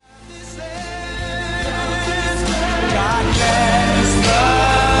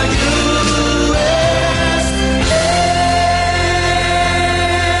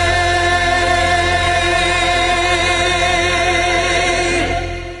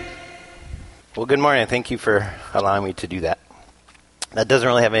Well, good morning. Thank you for allowing me to do that. That doesn't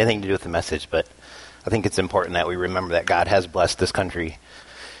really have anything to do with the message, but I think it's important that we remember that God has blessed this country,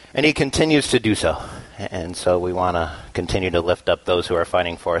 and He continues to do so. And so we want to continue to lift up those who are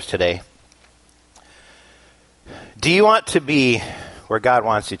fighting for us today. Do you want to be where God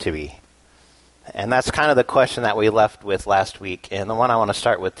wants you to be? And that's kind of the question that we left with last week, and the one I want to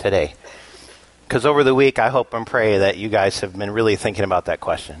start with today. Because over the week, I hope and pray that you guys have been really thinking about that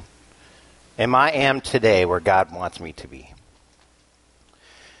question. I am today where God wants me to be.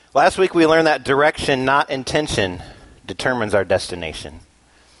 Last week we learned that direction, not intention, determines our destination.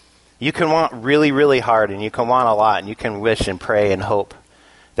 You can want really, really hard, and you can want a lot, and you can wish and pray and hope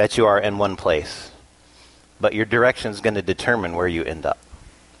that you are in one place. But your direction is going to determine where you end up.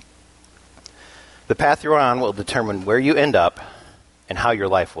 The path you're on will determine where you end up and how your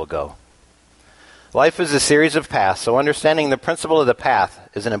life will go. Life is a series of paths, so understanding the principle of the path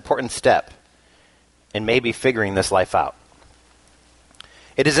is an important step in maybe figuring this life out.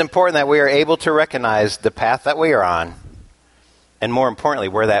 It is important that we are able to recognize the path that we are on, and more importantly,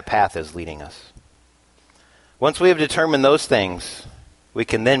 where that path is leading us. Once we have determined those things, we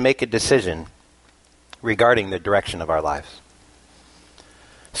can then make a decision regarding the direction of our lives.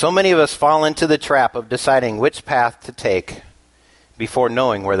 So many of us fall into the trap of deciding which path to take before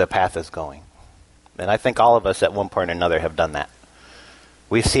knowing where the path is going. And I think all of us at one point or another have done that.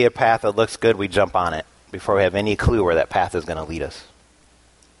 We see a path that looks good, we jump on it before we have any clue where that path is going to lead us.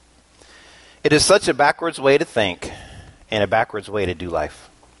 It is such a backwards way to think and a backwards way to do life.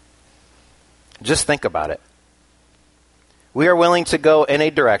 Just think about it. We are willing to go in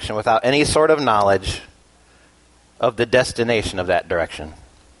a direction without any sort of knowledge of the destination of that direction.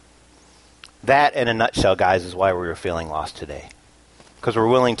 That, in a nutshell, guys, is why we were feeling lost today. Because we're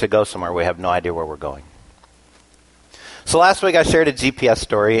willing to go somewhere we have no idea where we're going. So last week I shared a GPS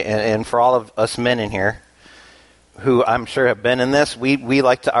story, and for all of us men in here, who I'm sure have been in this, we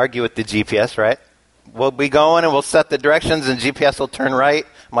like to argue with the GPS, right? We'll be going and we'll set the directions and GPS will turn right.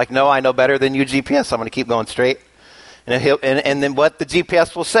 I'm like, no, I know better than you, GPS. I'm going to keep going straight. And then what the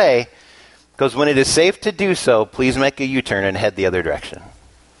GPS will say, because when it is safe to do so, please make a U-turn and head the other direction.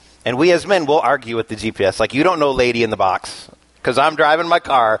 And we as men will argue with the GPS, like, you don't know, lady in the box, because I'm driving my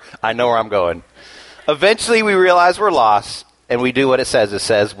car, I know where I'm going. Eventually we realize we're lost, and we do what it says. It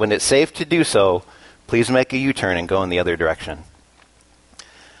says, when it's safe to do so, please make a U-turn and go in the other direction.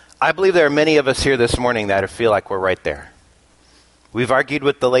 I believe there are many of us here this morning that feel like we're right there. We've argued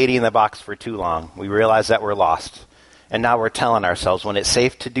with the lady in the box for too long. We realize that we're lost. And now we're telling ourselves, when it's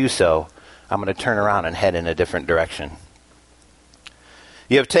safe to do so, I'm going to turn around and head in a different direction.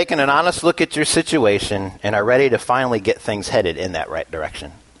 You have taken an honest look at your situation and are ready to finally get things headed in that right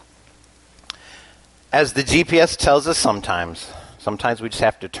direction. As the GPS tells us sometimes we just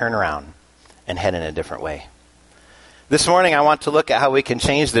have to turn around and head in a different way. This morning I want to look at how we can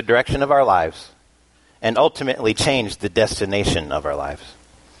change the direction of our lives and ultimately change the destination of our lives.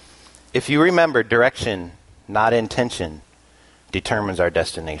 If you remember, direction, not intention, determines our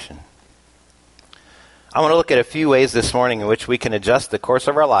destination. I want to look at a few ways this morning in which we can adjust the course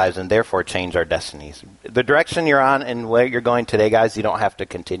of our lives and therefore change our destinies. The direction you're on and where you're going today, guys, you don't have to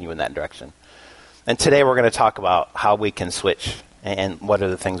continue in that direction. And today we're going to talk about how we can switch and what are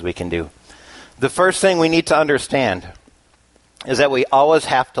the things we can do. The first thing we need to understand is that we always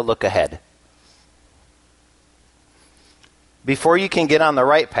have to look ahead. Before you can get on the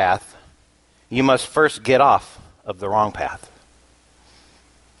right path, you must first get off of the wrong path.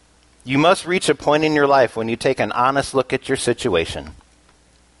 You must reach a point in your life when you take an honest look at your situation,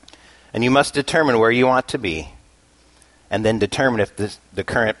 and you must determine where you want to be, and then determine if the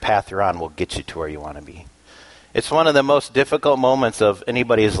current path you're on will get you to where you want to be. It's one of the most difficult moments of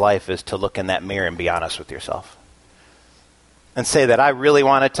anybody's life is to look in that mirror and be honest with yourself. And say that I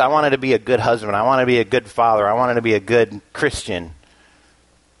wanted to be a good husband, I wanted to be a good father, I wanted to be a good Christian,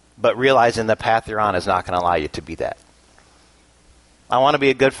 but realizing the path you're on is not going to allow you to be that. I want to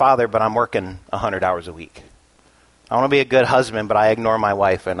be a good father, but I'm working 100 hours a week. I want to be a good husband, but I ignore my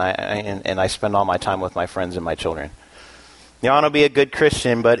wife and I spend all my time with my friends and my children. You want to be a good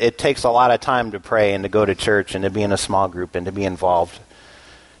Christian, but it takes a lot of time to pray and to go to church and to be in a small group and to be involved.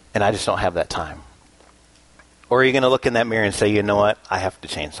 And I just don't have that time. Or are you going to look in that mirror and say, you know what, I have to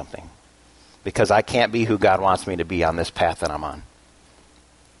change something. Because I can't be who God wants me to be on this path that I'm on.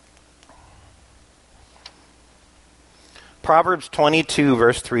 Proverbs 22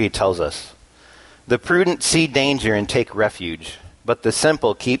 verse 3 tells us, the prudent see danger and take refuge, but the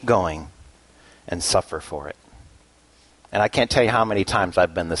simple keep going and suffer for it. And I can't tell you how many times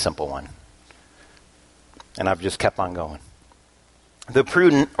I've been the simple one. And I've just kept on going. The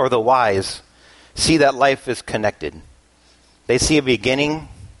prudent or the wise see that life is connected. They see a beginning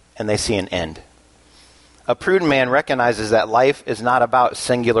and they see an end. A prudent man recognizes that life is not about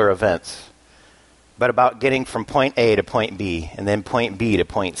singular events, but about getting from point A to point B, and then point B to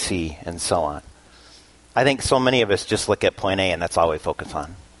point C, and so on. I think so many of us just look at point A and that's all we focus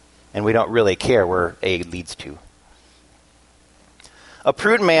on. And we don't really care where A leads to. A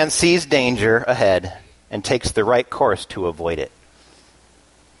prudent man sees danger ahead and takes the right course to avoid it.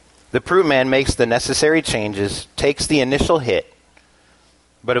 The prudent man makes the necessary changes, takes the initial hit,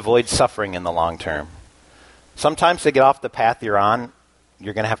 but avoids suffering in the long term. Sometimes to get off the path you're on,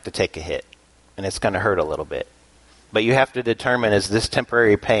 you're going to have to take a hit, and it's going to hurt a little bit. But you have to determine, is this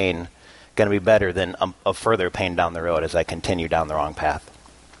temporary pain going to be better than a further pain down the road as I continue down the wrong path?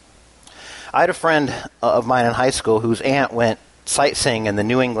 I had a friend of mine in high school whose aunt went sightseeing in the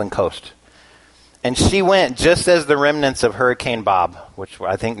New England coast. And she went just as the remnants of Hurricane Bob, which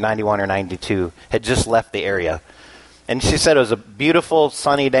I think 91 or 92, had just left the area. And she said it was a beautiful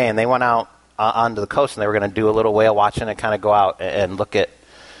sunny day, and they went out onto the coast, and they were going to do a little whale watching and kind of go out and look at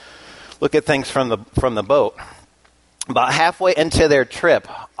things from the boat. About halfway into their trip,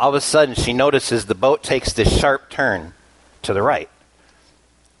 all of a sudden she notices the boat takes this sharp turn to the right.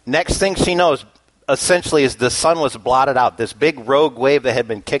 Next thing she knows, essentially, as the sun was blotted out, this big rogue wave that had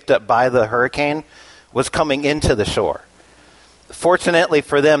been kicked up by the hurricane was coming into the shore. Fortunately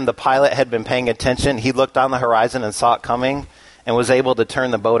for them, the pilot had been paying attention. He looked on the horizon and saw it coming and was able to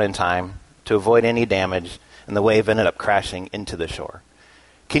turn the boat in time to avoid any damage, and the wave ended up crashing into the shore.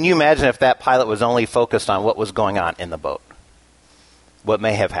 Can you imagine if that pilot was only focused on what was going on in the boat? What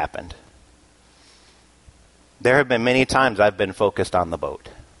may have happened? There have been many times I've been focused on the boat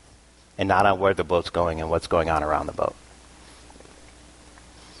and not on where the boat's going and what's going on around the boat.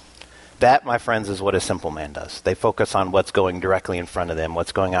 That, my friends, is what a simple man does. They focus on what's going directly in front of them,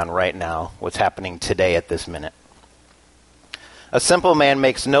 what's going on right now, what's happening today at this minute. A simple man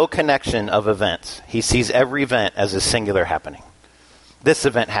makes no connection of events. He sees every event as a singular happening. This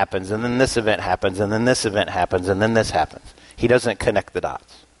event happens, and then this event happens, and then this event happens, and then this happens. He doesn't connect the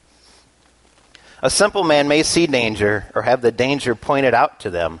dots. A simple man may see danger or have the danger pointed out to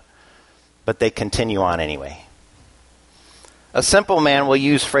them, but they continue on anyway. A simple man will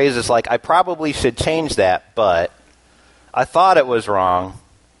use phrases like, I probably should change that, but I thought it was wrong,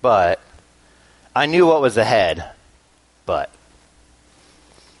 but I knew what was ahead, but.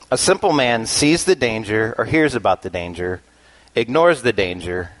 A simple man sees the danger or hears about the danger, ignores the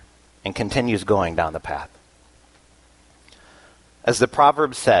danger, and continues going down the path. As the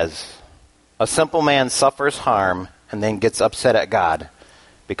proverb says, a simple man suffers harm and then gets upset at God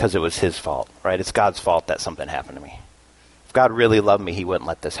because it was his fault, right? It's God's fault that something happened to me. If God really loved me, he wouldn't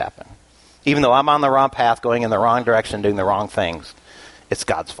let this happen. Even though I'm on the wrong path, going in the wrong direction, doing the wrong things, it's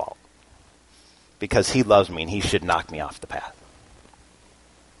God's fault. Because he loves me and he should knock me off the path.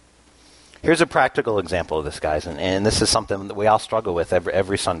 Here's a practical example of this, guys, and this is something that we all struggle with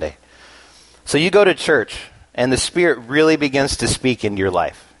every Sunday. So you go to church, and the Spirit really begins to speak into your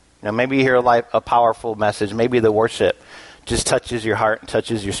life. Maybe you hear a powerful message. Maybe the worship just touches your heart and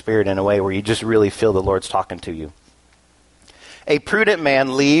touches your spirit in a way where you just really feel the Lord's talking to you. A prudent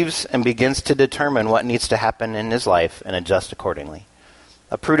man leaves and begins to determine what needs to happen in his life and adjust accordingly.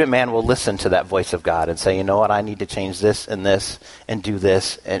 A prudent man will listen to that voice of God and say, you know what, I need to change this and do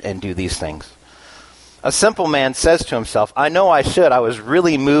this and do these things. A simple man says to himself, I know I should. I was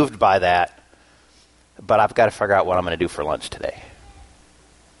really moved by that, but I've got to figure out what I'm going to do for lunch today.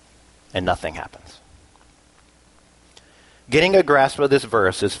 And nothing happens. Getting a grasp of this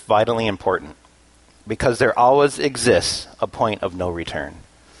verse is vitally important because there always exists a point of no return.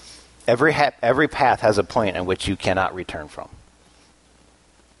 Every path has a point in which you cannot return from.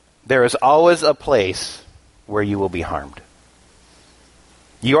 There is always a place where you will be harmed.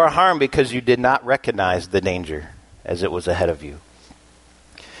 You are harmed because you did not recognize the danger as it was ahead of you.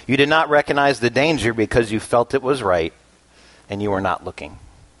 You did not recognize the danger because you felt it was right and you were not looking.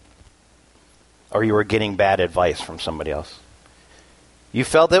 Or you were getting bad advice from somebody else. You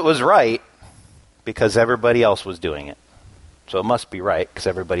felt it was right because everybody else was doing it. So it must be right because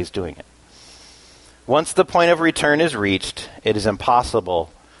everybody's doing it. Once the point of return is reached, it is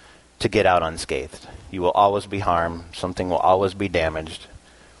impossible to get out unscathed. You will always be harmed, something will always be damaged,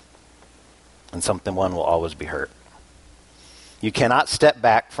 and one will always be hurt. You cannot step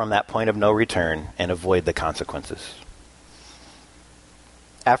back from that point of no return and avoid the consequences.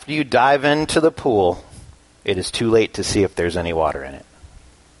 After you dive into the pool, it is too late to see if there's any water in it.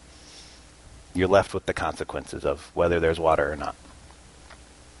 You're left with the consequences of whether there's water or not.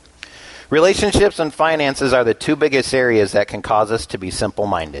 Relationships and finances are the two biggest areas that can cause us to be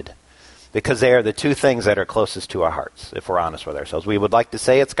simple-minded. because they are the two things that are closest to our hearts, if we're honest with ourselves. We would like to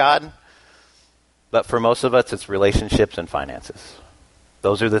say it's God, but for most of us, it's relationships and finances.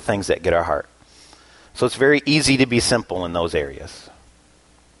 Those are the things that get our heart. So it's very easy to be simple in those areas.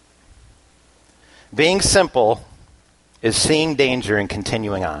 Being simple is seeing danger and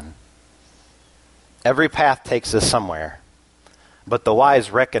continuing on. Every path takes us somewhere, but the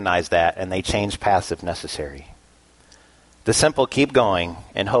wise recognize that and they change paths if necessary. The simple keep going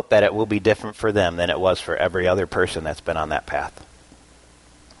and hope that it will be different for them than it was for every other person that's been on that path.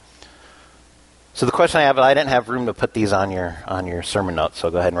 So the question I have, I didn't have room to put these on your sermon notes, so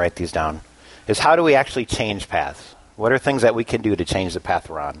go ahead and write these down, is how do we actually change paths? What are things that we can do to change the path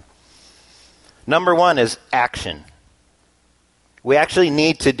we're on? Number one is action. We actually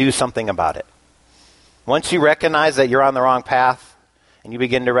need to do something about it. Once you recognize that you're on the wrong path, and you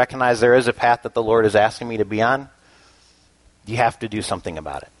begin to recognize there is a path that the Lord is asking me to be on, you have to do something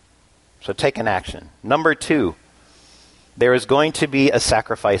about it. So take an action. Number two, there is going to be a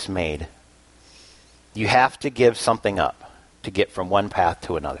sacrifice made. You have to give something up to get from one path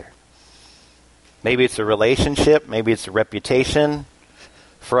to another. Maybe it's a relationship. Maybe it's a reputation.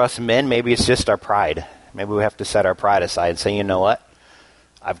 For us men, maybe it's just our pride. Maybe we have to set our pride aside and say, you know what?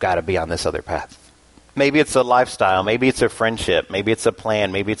 I've got to be on this other path. Maybe it's a lifestyle. Maybe it's a friendship. Maybe it's a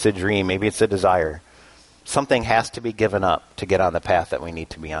plan. Maybe it's a dream. Maybe it's a desire. Something has to be given up to get on the path that we need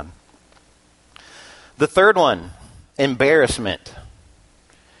to be on. The third one, embarrassment.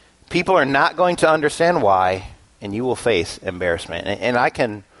 People are not going to understand why, and you will face embarrassment. And I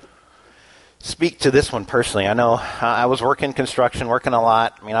can speak to this one personally. I know I was working construction, working a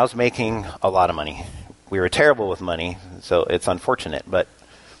lot. I mean, I was making a lot of money. We were terrible with money, so it's unfortunate, but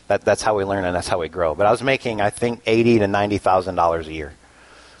that's how we learn and that's how we grow. But I was making, I think, $80,000 to $90,000 a year.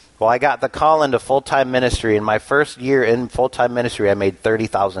 Well, I got the call into full-time ministry. In my first year in full-time ministry, I made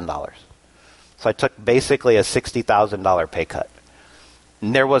 $30,000. So I took basically a $60,000 pay cut.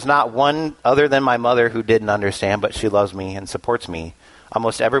 And there was not one other than my mother who didn't understand, but she loves me and supports me.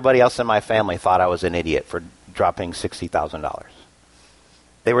 Almost everybody else in my family thought I was an idiot for dropping $60,000.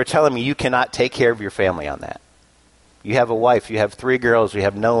 They were telling me, you cannot take care of your family on that. You have a wife, you have 3 girls, you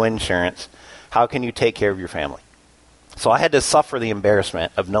have no insurance. How can you take care of your family? So I had to suffer the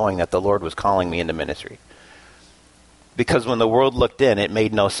embarrassment of knowing that the Lord was calling me into ministry. Because when the world looked in, it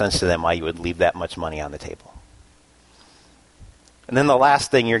made no sense to them why you would leave that much money on the table. And then the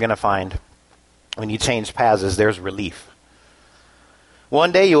last thing you're going to find when you change paths is there's relief.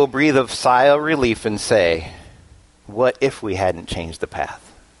 One day you will breathe a sigh of relief and say, what if we hadn't changed the path?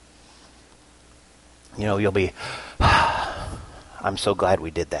 You know, you'll be, I'm so glad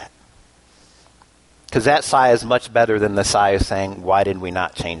we did that. Because that sigh is much better than the sigh of saying, why did we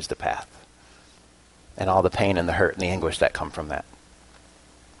not change the path? And all the pain and the hurt and the anguish that come from that.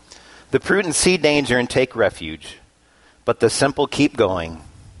 The prudent see danger and take refuge, but the simple keep going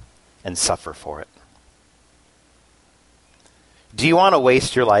and suffer for it. Do you want to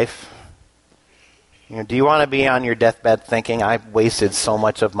waste your life? You know, do you want to be on your deathbed thinking, I've wasted so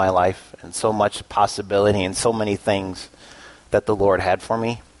much of my life and so much possibility and so many things that the Lord had for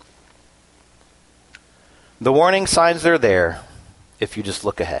me? The warning signs are there if you just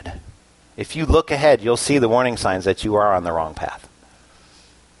look ahead. If you look ahead, you'll see the warning signs that you are on the wrong path.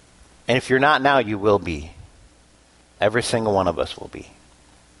 And if you're not now, you will be. Every single one of us will be.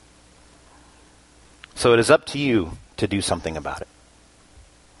 So it is up to you to do something about it.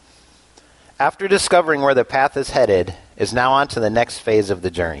 After discovering where the path is headed, is now on to the next phase of the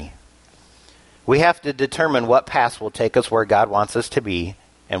journey. We have to determine what paths will take us where God wants us to be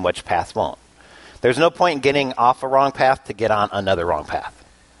and which paths won't. There's no point in getting off a wrong path to get on another wrong path.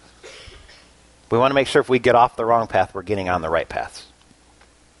 We want to make sure if we get off the wrong path, we're getting on the right paths.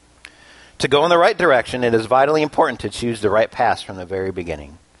 To go in the right direction, it is vitally important to choose the right paths from the very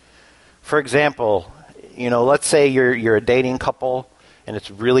beginning. For example, you know, let's say you're a dating couple, and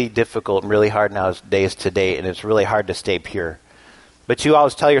it's really difficult and really hard nowadays to date, and it's really hard to stay pure. But you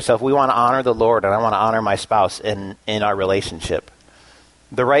always tell yourself, we want to honor the Lord, and I want to honor my spouse in our relationship.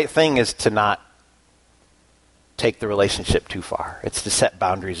 The right thing is to not take the relationship too far. It's to set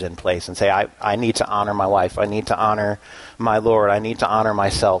boundaries in place and say, I need to honor my wife. I need to honor my Lord. I need to honor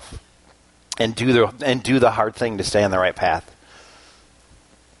myself and do the hard thing to stay on the right path.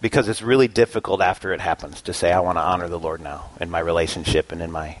 Because it's really difficult after it happens to say, I want to honor the Lord now in my relationship and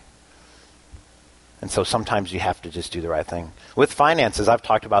in my... And so sometimes you have to just do the right thing. With finances, I've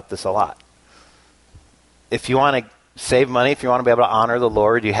talked about this a lot. If you want to save money, if you want to be able to honor the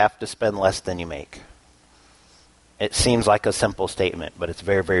Lord, you have to spend less than you make. It seems like a simple statement, but it's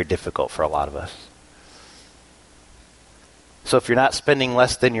very, very difficult for a lot of us. So if you're not spending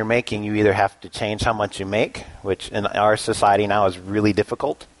less than you're making, you either have to change how much you make, which in our society now is really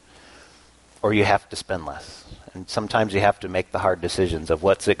difficult, or you have to spend less. And sometimes you have to make the hard decisions of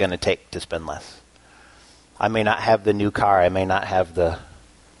what's it going to take to spend less. I may not have the new car. I may not have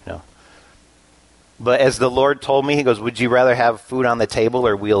But as the Lord told me, he goes, would you rather have food on the table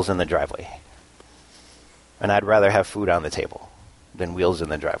or wheels in the driveway? And I'd rather have food on the table than wheels in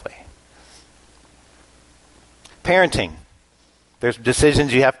the driveway. Parenting. There's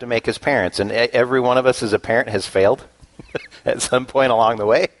decisions you have to make as parents, and every one of us as a parent has failed at some point along the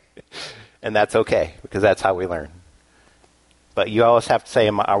way, and that's okay, because that's how we learn. But you always have to say,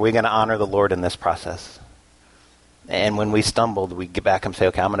 are we going to honor the Lord in this process? And when we stumbled, we get back and say,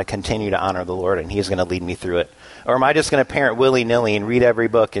 okay, I'm going to continue to honor the Lord, and he's going to lead me through it. Or am I just going to parent willy-nilly and read every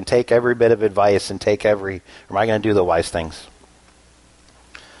book and take every bit of advice and or am I going to do the wise things?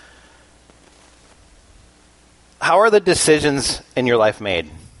 How are the decisions in your life made?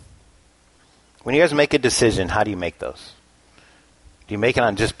 When you guys make a decision, how do you make those? Do you make it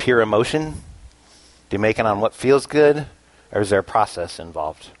on just pure emotion? Do you make it on what feels good? Or is there a process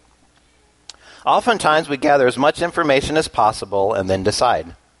involved? Oftentimes, we gather as much information as possible and then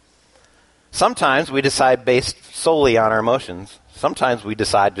decide. Sometimes we decide based solely on our emotions. Sometimes we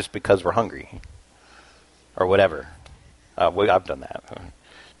decide just because we're hungry or whatever. I've done that.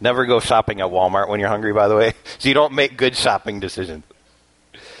 Never go shopping at Walmart when you're hungry, by the way. So you don't make good shopping decisions.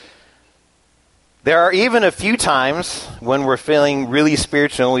 There are even a few times when we're feeling really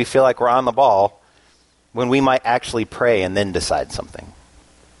spiritual and we feel like we're on the ball, when we might actually pray and then decide something.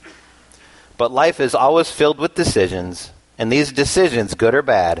 But life is always filled with decisions, and these decisions, good or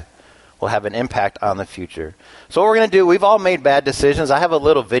bad, will have an impact on the future. So what we're going to do, we've all made bad decisions. I have a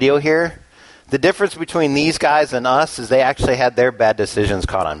little video here. The difference between these guys and us is they actually had their bad decisions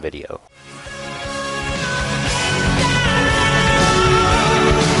caught on video.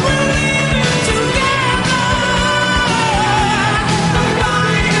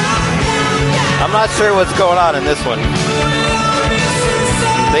 I'm not sure what's going on in this one.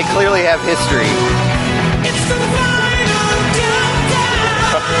 They clearly have history.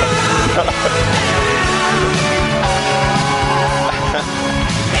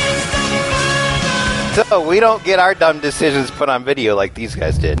 So we don't get our dumb decisions put on video like these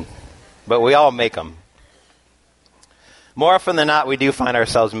guys did, but we all make them. More often than not, we do find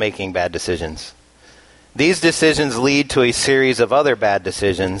ourselves making bad decisions. These decisions lead to a series of other bad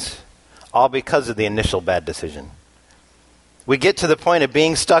decisions, all because of the initial bad decision. We get to the point of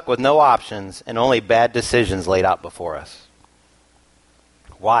being stuck with no options and only bad decisions laid out before us.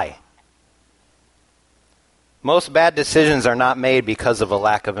 Why? Most bad decisions are not made because of a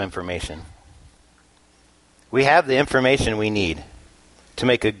lack of information. We have the information we need to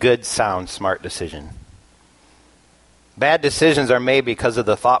make a good, sound, smart decision. Bad decisions are made because of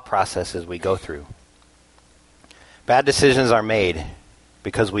the thought processes we go through. Bad decisions are made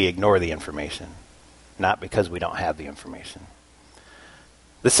because we ignore the information, not because we don't have the information.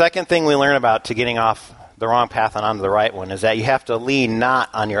 The second thing we learn about to getting off the wrong path and onto the right one is that you have to lean not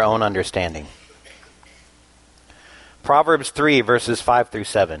on your own understanding. Proverbs 3, verses 5 through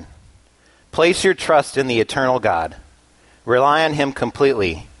 7. Place your trust in the eternal God. Rely on him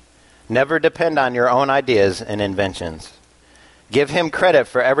completely. Never depend on your own ideas and inventions. Give him credit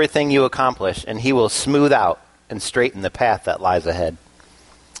for everything you accomplish, and he will smooth out and straighten the path that lies ahead.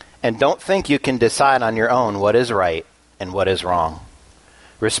 And don't think you can decide on your own what is right and what is wrong.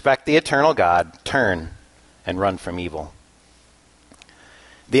 Respect the eternal God, turn, and run from evil.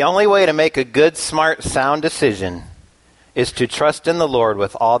 The only way to make a good, smart, sound decision is to trust in the Lord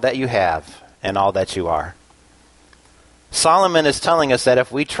with all that you have and all that you are. Solomon is telling us that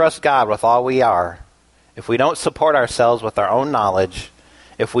if we trust God with all we are, if we don't support ourselves with our own knowledge,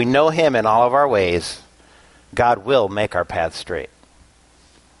 if we know him in all of our ways, God will make our path straight.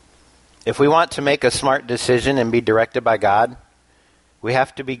 If we want to make a smart decision and be directed by God, we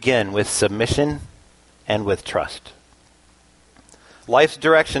have to begin with submission and with trust. Life's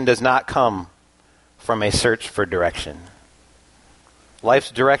direction does not come from a search for direction.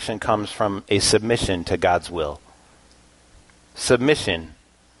 Life's direction comes from a submission to God's will. Submission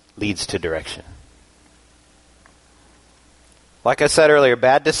leads to direction. Like I said earlier,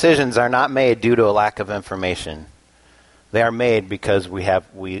 bad decisions are not made due to a lack of information. They are made because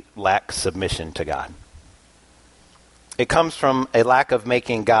we lack submission to God. It comes from a lack of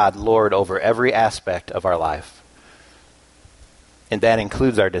making God Lord over every aspect of our life. And that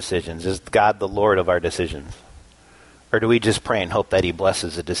includes our decisions. Is God the Lord of our decisions? Or do we just pray and hope that he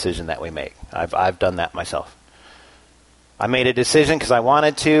blesses the decision that we make? I've done that myself. I made a decision because I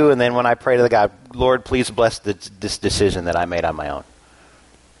wanted to, and then when I pray to the God, Lord, please bless this decision that I made on my own.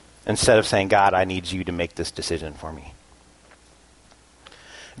 Instead of saying, God, I need you to make this decision for me.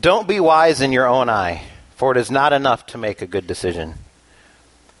 Don't be wise in your own eye, for it is not enough to make a good decision.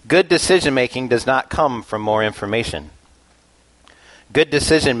 Good decision-making does not come from more information. Good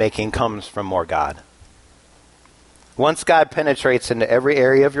decision-making comes from more God. Once God penetrates into every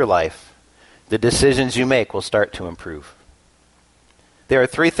area of your life, the decisions you make will start to improve. There are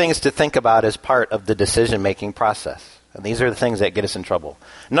 3 things to think about as part of the decision-making process. And these are the things that get us in trouble.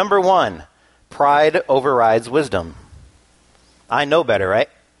 Number 1, pride overrides wisdom. I know better, right?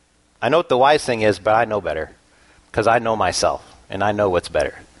 I know what the wise thing is, but I know better. Because I know myself, and I know what's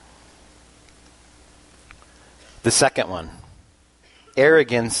better. The second one,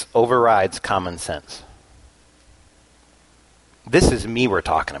 arrogance overrides common sense. This is me we're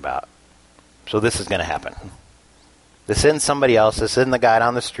talking about. So this is going to happen. This isn't somebody else. This isn't the guy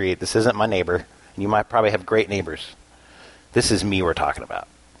down the street. This isn't my neighbor. You might probably have great neighbors. This is me we're talking about.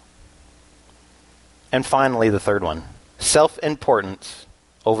 And finally, the third one. Self-importance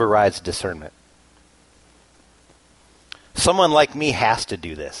overrides discernment. Someone like me has to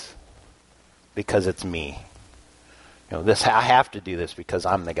do this because it's me. I have to do this because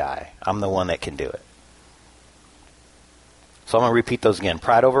I'm the guy. I'm the one that can do it. So I'm going to repeat those again.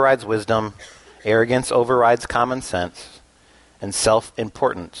 Pride overrides wisdom. Arrogance overrides common sense, and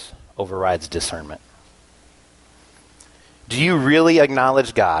self-importance overrides discernment. Do you really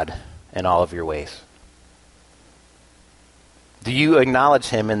acknowledge God in all of your ways? Do you acknowledge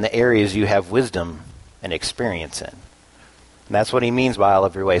him in the areas you have wisdom and experience in? And that's what he means by all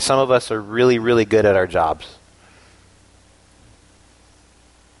of your ways. Some of us are really, really good at our jobs.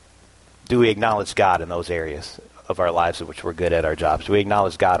 Do we acknowledge God in those areas of our lives in which we're good at our jobs? Do we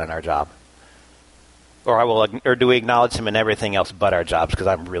acknowledge God in our job? Or do we acknowledge him in everything else but our jobs because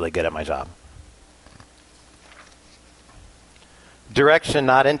I'm really good at my job? Direction,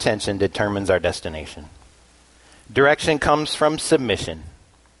 not intention, determines our destination. Direction comes from submission.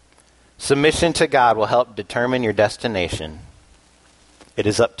 Submission to God will help determine your destination. It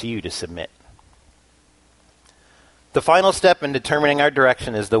is up to you to submit. The final step in determining our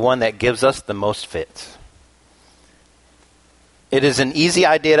direction is the one that gives us the most fits. It is an easy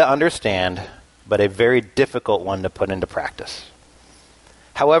idea to understand, but a very difficult one to put into practice.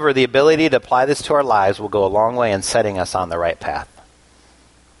 However, the ability to apply this to our lives will go a long way in setting us on the right path.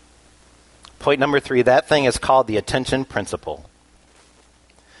 Point number 3, that thing is called the attention principle.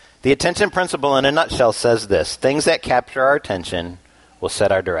 The attention principle in a nutshell says this: things that capture our attention will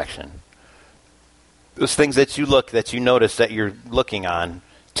set our direction. Those things that you notice that you're looking on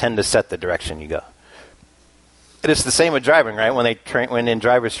tend to set the direction you go. It is the same with driving, right? When in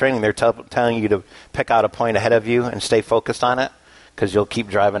driver's training, they're telling you to pick out a point ahead of you and stay focused on it because you'll keep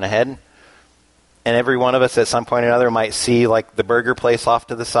driving ahead. And every one of us at some point or another might see like the burger place off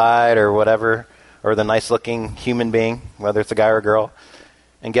to the side or whatever, or the nice-looking human being, whether it's a guy or a girl.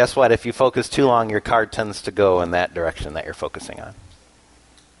 And guess what? If you focus too long, your car tends to go in that direction that you're focusing on.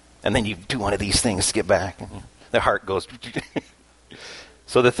 And then you do one of these things to get back, and the heart goes.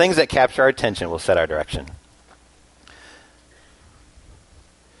 So the things that capture our attention will set our direction.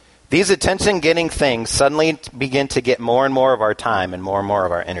 These attention-getting things suddenly begin to get more and more of our time and more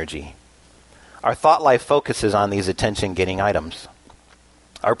of our energy. Our thought life focuses on these attention-getting items.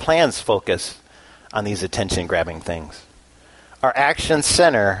 Our plans focus on these attention-grabbing things. Our actions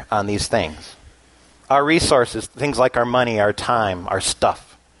center on these things. Our resources, things like our money, our time, our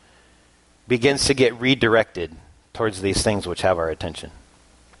stuff, begins to get redirected towards these things which have our attention.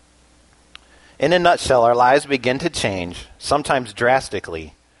 In a nutshell, our lives begin to change, sometimes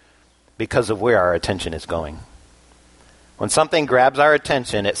drastically, because of where our attention is going. When something grabs our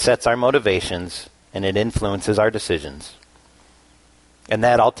attention, it sets our motivations and it influences our decisions. And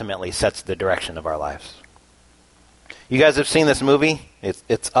that ultimately sets the direction of our lives. You guys have seen this movie?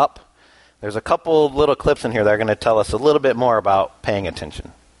 It's Up. There's a couple little clips in here that are going to tell us a little bit more about paying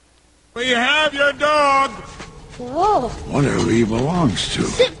attention. We have your dog. Whoa. Whatever he belongs to.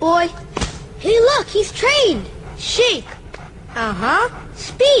 Sit, boy. Hey, look, he's trained. Shake. Uh-huh.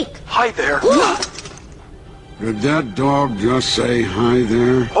 Speak. Hi there. Did that dog just say hi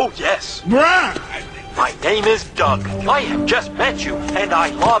there? Oh, yes. Brad! My name is Doug. I have just met you, and I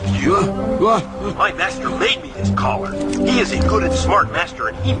love you. What? My master made me this collar. He is a good and smart master,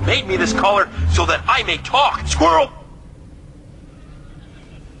 and he made me this collar so that I may talk. Squirrel!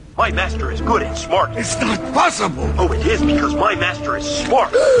 My master is good and smart. It's not possible. Oh, it is because my master is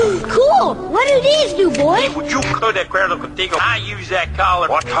smart. Cool. What do these do, boy? Would you could acuerdo contigo? I use that collar.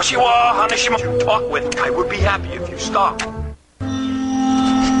 Watashi wa hanashima to talk with. I would be happy if you stopped.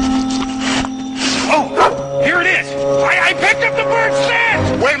 Oh, here it is. I picked up the bird's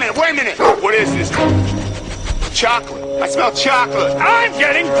scent. Wait a minute. What is this? Chocolate. I smell chocolate. I'm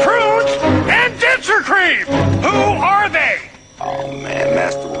getting prunes and denture cream. Who are they? Oh, man,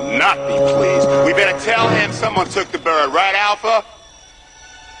 Master will not be pleased. We better tell him someone took the bird, right, Alpha?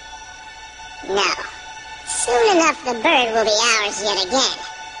 No. Soon enough, the bird will be ours yet again.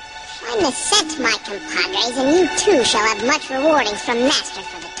 Find the scent, my compadres, and you too shall have much rewardings from Master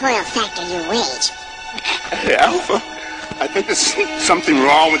for the toil factor you wage. Hey, Alpha, I think there's something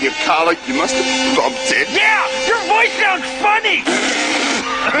wrong with your collar. You must have bumped it. Yeah, your voice sounds funny.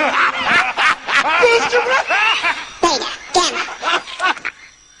 Beta, Gamma.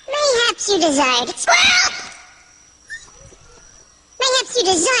 Mayhaps you desire to... Squirrel! Mayhaps you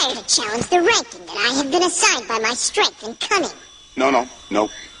desire to challenge the ranking that I have been assigned by my strength and cunning. No.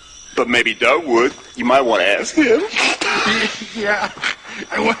 But maybe Doug would. You might want to ask him. Yeah,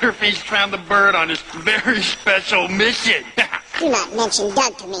 I wonder if he's found the bird on his very special mission. Do not mention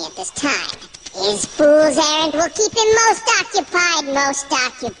Doug to me at this time. His fool's errand will keep him most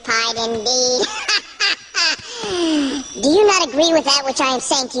occupied indeed. Do you not agree with that which I am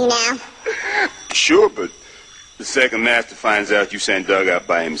saying to you now? Sure, but the second Master finds out you sent Doug out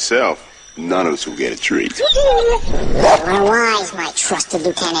by himself, none of us will get a treat. You are wise, my trusted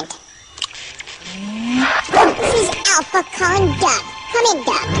lieutenant. This is Alpha calling Doug. Come in,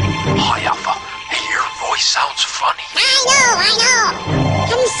 Doug. Hi, Alpha. Hey, your voice sounds funny. I know.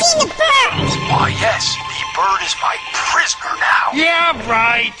 Have you seen the bird? Why, yes. The bird is my prisoner now. Yeah,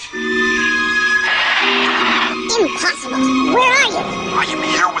 right. Impossible. Where are you? I am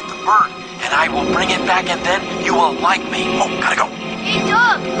here with the bird, and I will bring it back, and then you will like me. Oh, gotta go. Hey,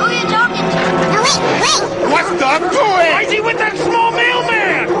 Doug, who are you talking to? Oh, wait. What's Doug doing? Why is he with that small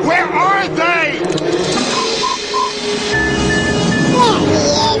mailman? Where are they? There he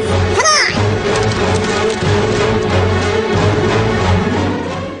is. Come on.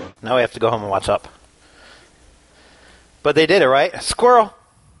 Now we have to go home and watch Up. But they did it, right? Squirrel.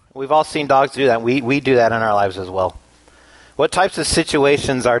 We've all seen dogs do that. We do that in our lives as well. What types of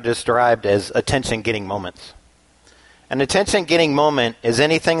situations are described as attention-getting moments? An attention-getting moment is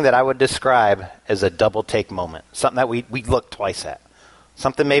anything that I would describe as a double-take moment, something that we look twice at,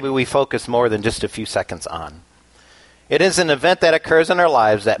 something maybe we focus more than just a few seconds on. It is an event that occurs in our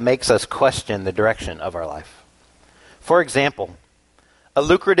lives that makes us question the direction of our life. For example, a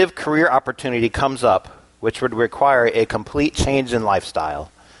lucrative career opportunity comes up which would require a complete change in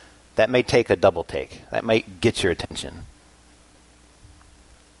lifestyle. That may take a double take. That might get your attention.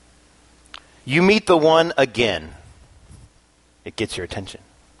 You meet the one again. It gets your attention.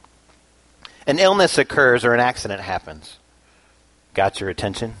 An illness occurs or an accident happens. Got your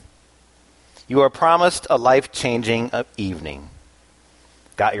attention? You are promised a life-changing evening.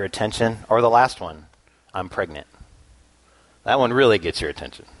 Got your attention? Or the last one, I'm pregnant. That one really gets your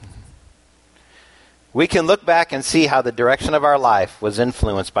attention. We can look back and see how the direction of our life was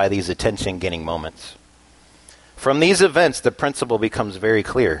influenced by these attention-getting moments. From these events, the principle becomes very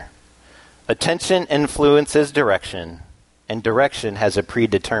clear. Attention influences direction, and direction has a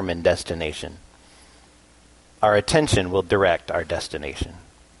predetermined destination. Our attention will direct our destination.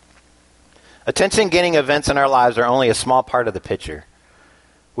 Attention-getting events in our lives are only a small part of the picture.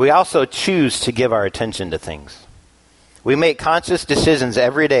 We also choose to give our attention to things. We make conscious decisions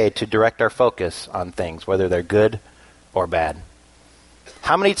every day to direct our focus on things, whether they're good or bad.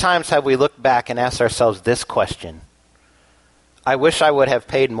 How many times have we looked back and asked ourselves this question? I wish I would have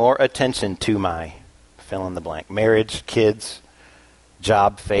paid more attention to my fill in the blank. Marriage, kids,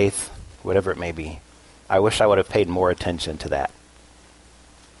 job, faith, whatever it may be. I wish I would have paid more attention to that.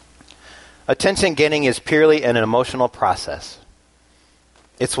 Attention getting is purely an emotional process.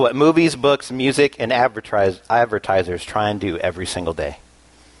 It's what movies, books, music, and advertisers try and do every single day.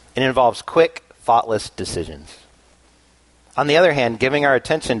 It involves quick, thoughtless decisions. On the other hand, giving our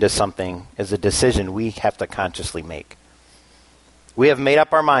attention to something is a decision we have to consciously make. We have made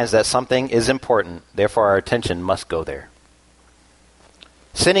up our minds that something is important, therefore our attention must go there.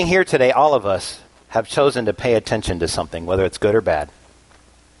 Sitting here today, all of us have chosen to pay attention to something, whether it's good or bad.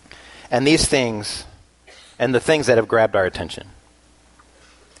 And these things, and the things that have grabbed our attention.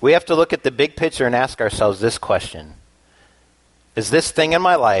 We have to look at the big picture and ask ourselves this question. Is this thing in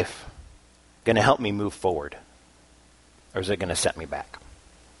my life going to help me move forward? Or is it going to set me back?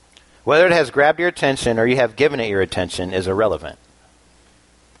 Whether it has grabbed your attention or you have given it your attention is irrelevant.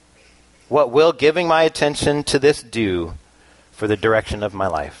 What will giving my attention to this do for the direction of my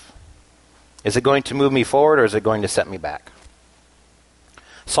life? Is it going to move me forward, or is it going to set me back?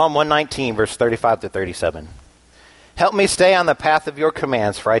 Psalm 119, verse 35 to 37. Help me stay on the path of your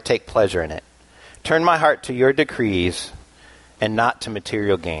commands, for I take pleasure in it. Turn my heart to your decrees and not to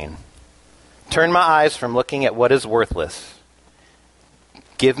material gain. Turn my eyes from looking at what is worthless.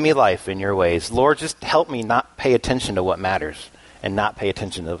 Give me life in your ways. Lord, just help me not pay attention to what matters and not pay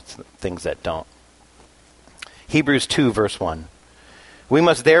attention to things that don't. Hebrews 2, verse 1. We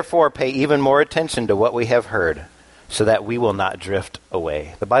must therefore pay even more attention to what we have heard, so that we will not drift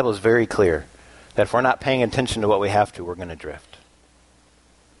away. The Bible is very clear that if we're not paying attention to what we have to, we're going to drift.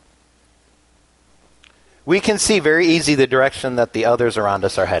 We can see very easy the direction that the others around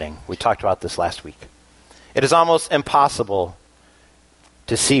us are heading. We talked about this last week. It is almost impossible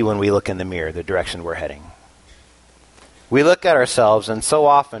to see when we look in the mirror the direction we're heading. We look at ourselves and so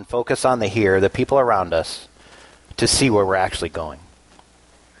often focus on the here, the people around us, to see where we're actually going.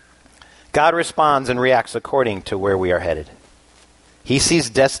 God responds and reacts according to where we are headed. He sees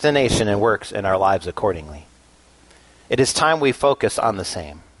destination and works in our lives accordingly. It is time we focus on the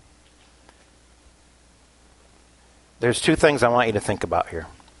same. There's two things I want you to think about here.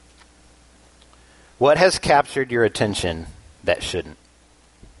 What has captured your attention that shouldn't?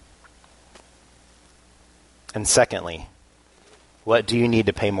 And secondly, what do you need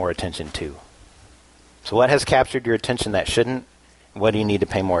to pay more attention to? So what has captured your attention that shouldn't? What do you need to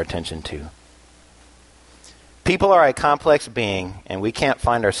pay more attention to? People are a complex being, and we can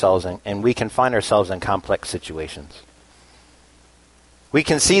find ourselves in complex situations. We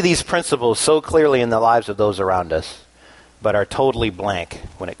can see these principles so clearly in the lives of those around us, but are totally blank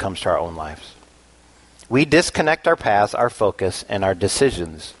when it comes to our own lives. We disconnect our paths, our focus, and our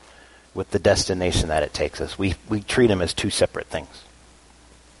decisions with the destination that it takes us. We treat them as two separate things.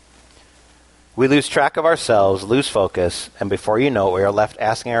 We lose track of ourselves, lose focus, and before you know it, we are left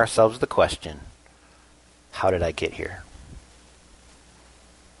asking ourselves the question, how did I get here?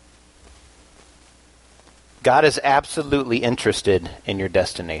 God is absolutely interested in your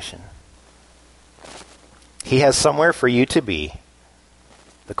destination. He has somewhere for you to be.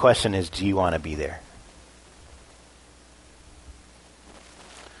 The question is, do you want to be there?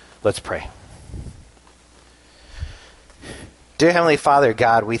 Let's pray. Dear Heavenly Father,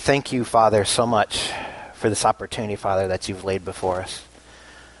 God, we thank you, Father, so much for this opportunity, Father, that you've laid before us.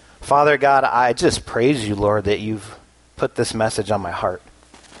 Father God, I just praise you, Lord, that you've put this message on my heart.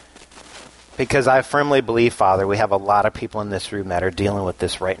 Because I firmly believe, Father, we have a lot of people in this room that are dealing with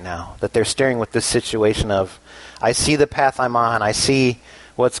this right now. That they're staring with this situation of, I see the path I'm on, I see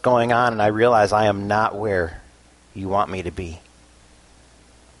what's going on, and I realize I am not where you want me to be.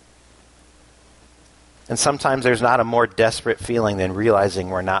 And sometimes there's not a more desperate feeling than realizing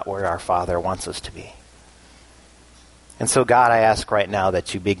we're not where our Father wants us to be. And so, God, I ask right now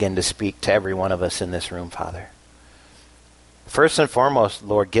that you begin to speak to every one of us in this room, Father. First and foremost,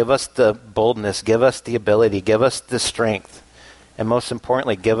 Lord, give us the boldness, give us the ability, give us the strength, and most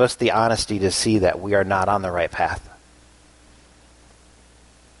importantly, give us the honesty to see that we are not on the right path.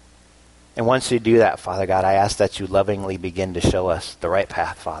 And once you do that, Father God, I ask that you lovingly begin to show us the right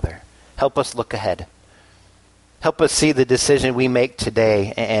path, Father. Help us look ahead. Help us see the decision we make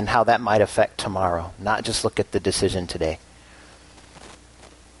today and how that might affect tomorrow, not just look at the decision today.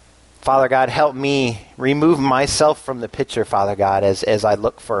 Father God, help me remove myself from the picture, Father God, as I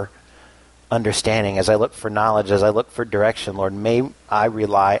look for understanding, as I look for knowledge, as I look for direction. Lord, may I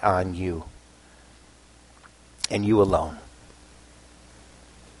rely on you and you alone.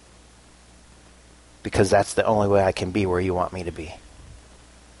 Because that's the only way I can be where you want me to be.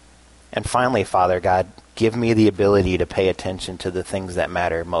 And finally, Father God, give me the ability to pay attention to the things that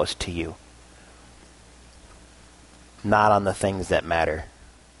matter most to you. Not on the things that matter,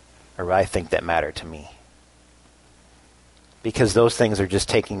 or I think that matter to me. Because those things are just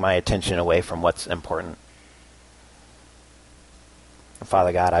taking my attention away from what's important. And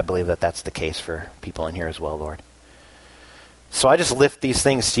Father God, I believe that that's the case for people in here as well, Lord. So I just lift these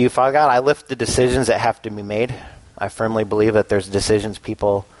things to you, Father God. I lift the decisions that have to be made. I firmly believe that there's decisions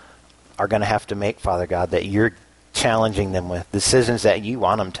people are going to have to make, Father God, that you're challenging them with. Decisions that you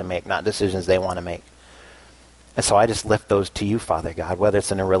want them to make, not decisions they want to make. And so I just lift those to you, Father God, whether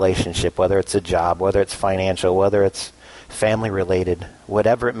it's in a relationship, whether it's a job, whether it's financial, whether it's family related,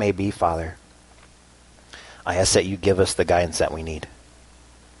 whatever it may be, Father. I ask that you give us the guidance that we need.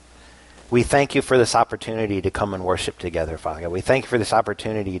 We thank you for this opportunity to come and worship together, Father God. We thank you for this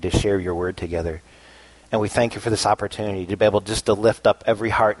opportunity to share your word together. And we thank you for this opportunity to be able just to lift up every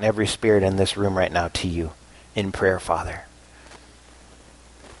heart and every spirit in this room right now to you in prayer, Father.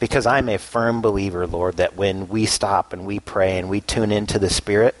 Because I'm a firm believer, Lord, that when we stop and we pray and we tune into the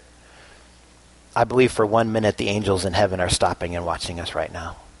Spirit, I believe for 1 minute the angels in heaven are stopping and watching us right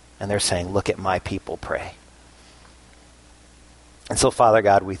now. And they're saying, look at my people pray. And so, Father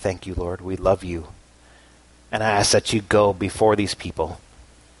God, we thank you, Lord. We love you. And I ask that you go before these people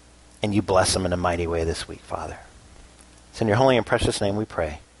and you bless them in a mighty way this week, Father. It's in your holy and precious name we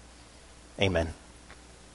pray. Amen.